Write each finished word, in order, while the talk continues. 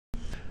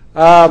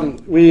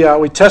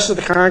We tested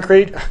the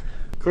concrete.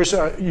 Of course,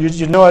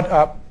 you know it.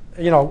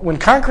 When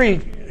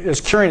concrete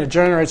is curing, it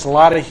generates a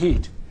lot of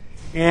heat,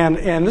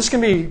 and this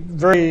can be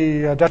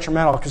very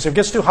detrimental because if it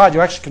gets too hot,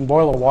 you actually can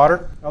boil the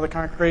water out of the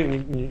concrete,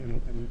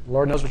 and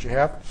Lord knows what you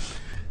have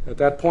at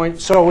that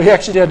point. So we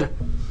actually did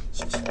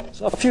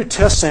a few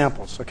test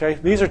samples. Okay,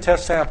 these are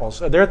test samples.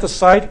 They're at the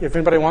site. If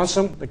anybody wants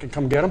them, they can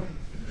come get them.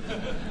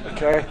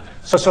 Okay,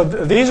 so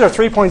these are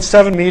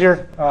 3.7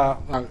 meter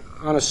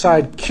on a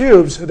side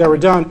cubes that were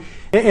done,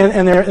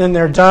 and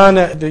they're done.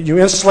 You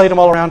insulate them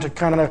all around to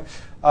kind of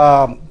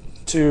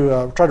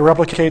try to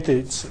replicate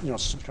the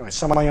kind of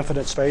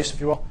semi-infinite space, if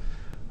you will.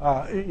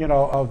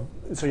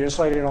 So you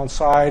insulate it on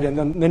side, and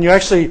then you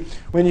actually,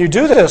 when you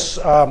do this,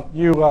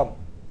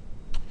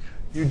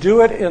 you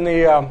do it in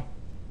the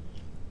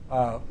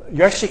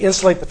you actually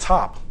insulate the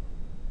top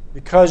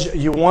because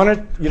you want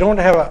it. You don't want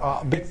to have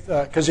a big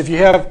because if you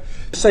have,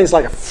 say, it's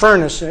like a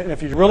furnace, and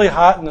if you're really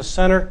hot in the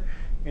center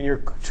and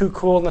you're too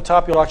cool in the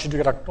top, you'll actually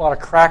get a lot of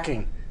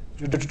cracking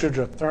due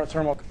to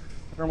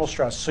thermal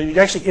stress. So you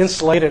actually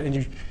insulate it,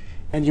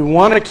 and you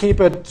want to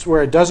keep it to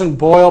where it doesn't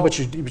boil, but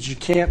you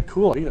can't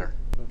cool it either.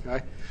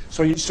 Okay,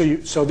 so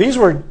these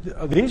were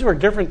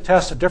different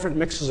tests of different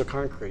mixes of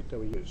concrete that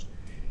we used,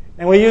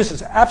 and we used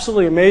this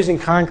absolutely amazing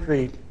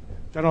concrete.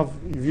 I don't know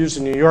if you've used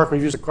it in New York.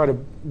 We've used it quite a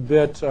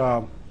bit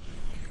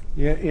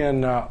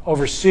in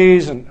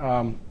overseas,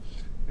 and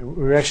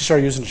we actually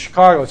started using it in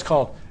Chicago. It's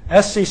called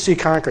SCC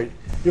concrete.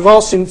 You've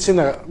all seen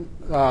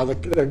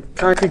the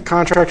concrete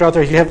contractor out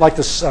there. He had like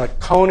this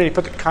cone, and he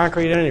put the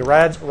concrete in, and he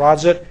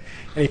rods it,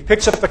 and he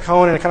picks up the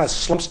cone, and it kind of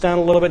slumps down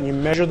a little bit, and you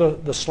measure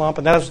the slump,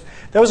 and that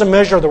was a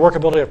measure of the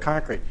workability of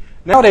concrete.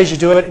 Nowadays, you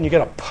do it, and you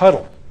get a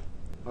puddle.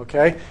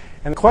 Okay,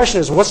 and the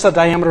question is, what's the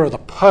diameter of the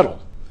puddle?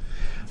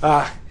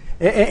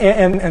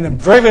 And a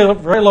very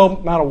low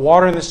amount of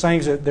water in this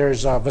thing.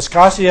 There's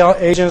viscosity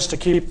agents to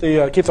keep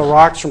the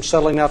rocks from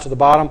settling out to the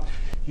bottom.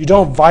 You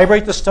don't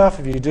vibrate the stuff.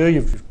 If you do,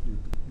 you've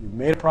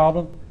made a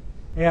problem.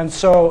 And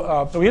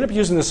so we end up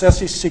using this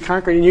SCC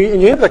concrete. And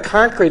you have the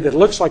concrete that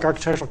looks like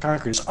architectural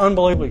concrete. It's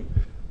unbelievably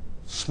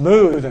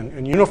smooth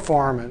and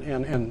uniform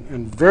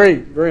and very,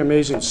 very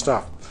amazing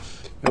stuff.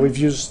 And we've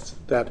used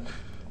that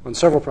on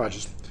several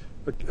projects.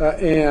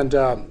 And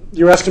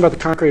you were asking about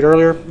the concrete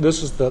earlier.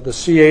 This is the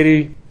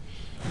C80A,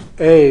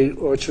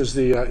 which was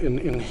the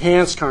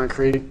enhanced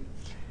concrete,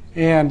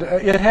 and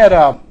it had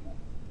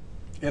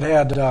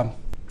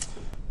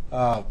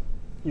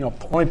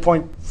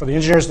point for the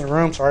engineers in the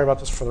room. Sorry about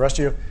this for the rest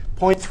of you.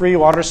 0.3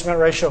 water to cement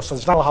ratio, so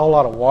there's not a whole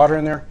lot of water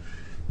in there.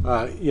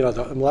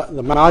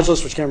 The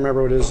modulus, which I can't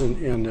remember what it is,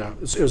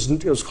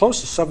 it was close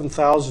to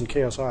 7,000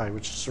 KSI,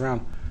 which is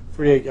around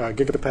 48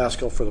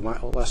 gigapascal for the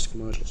elastic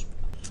modulus.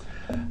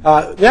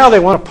 Now they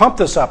want to pump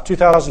this up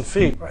 2,000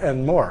 feet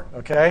and more.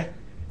 Okay.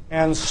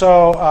 And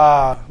so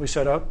we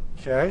said,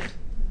 okay,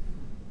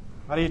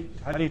 how do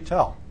you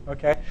tell?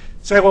 Okay,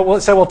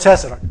 we'll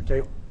test it. Okay,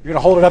 you're going to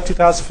hold it up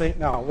 2,000 feet.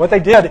 No, what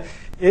they did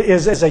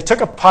is they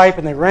took a pipe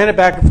and they ran it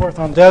back and forth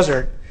on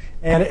desert,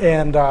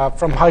 and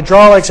from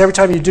hydraulics, every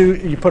time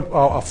you put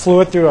a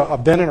fluid through a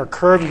bend or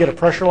curve, you get a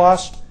pressure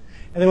loss,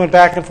 and they went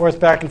back and forth,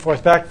 back and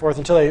forth, back and forth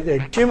until they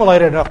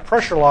accumulated enough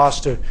pressure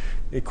loss to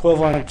the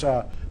equivalent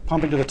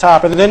pumping to the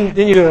top, and then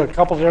you do a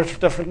couple of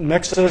different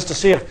mixes to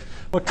see if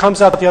what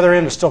comes out the other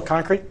end is still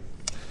concrete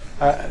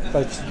by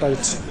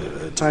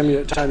the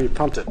time you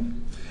pumped it.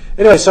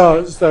 Anyway,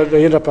 so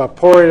they end up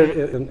pouring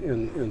it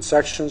in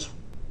sections,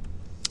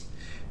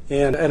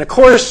 and of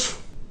course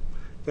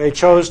they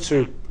chose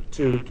to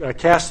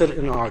cast it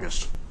in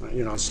August.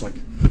 It's like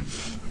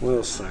one of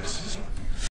those things.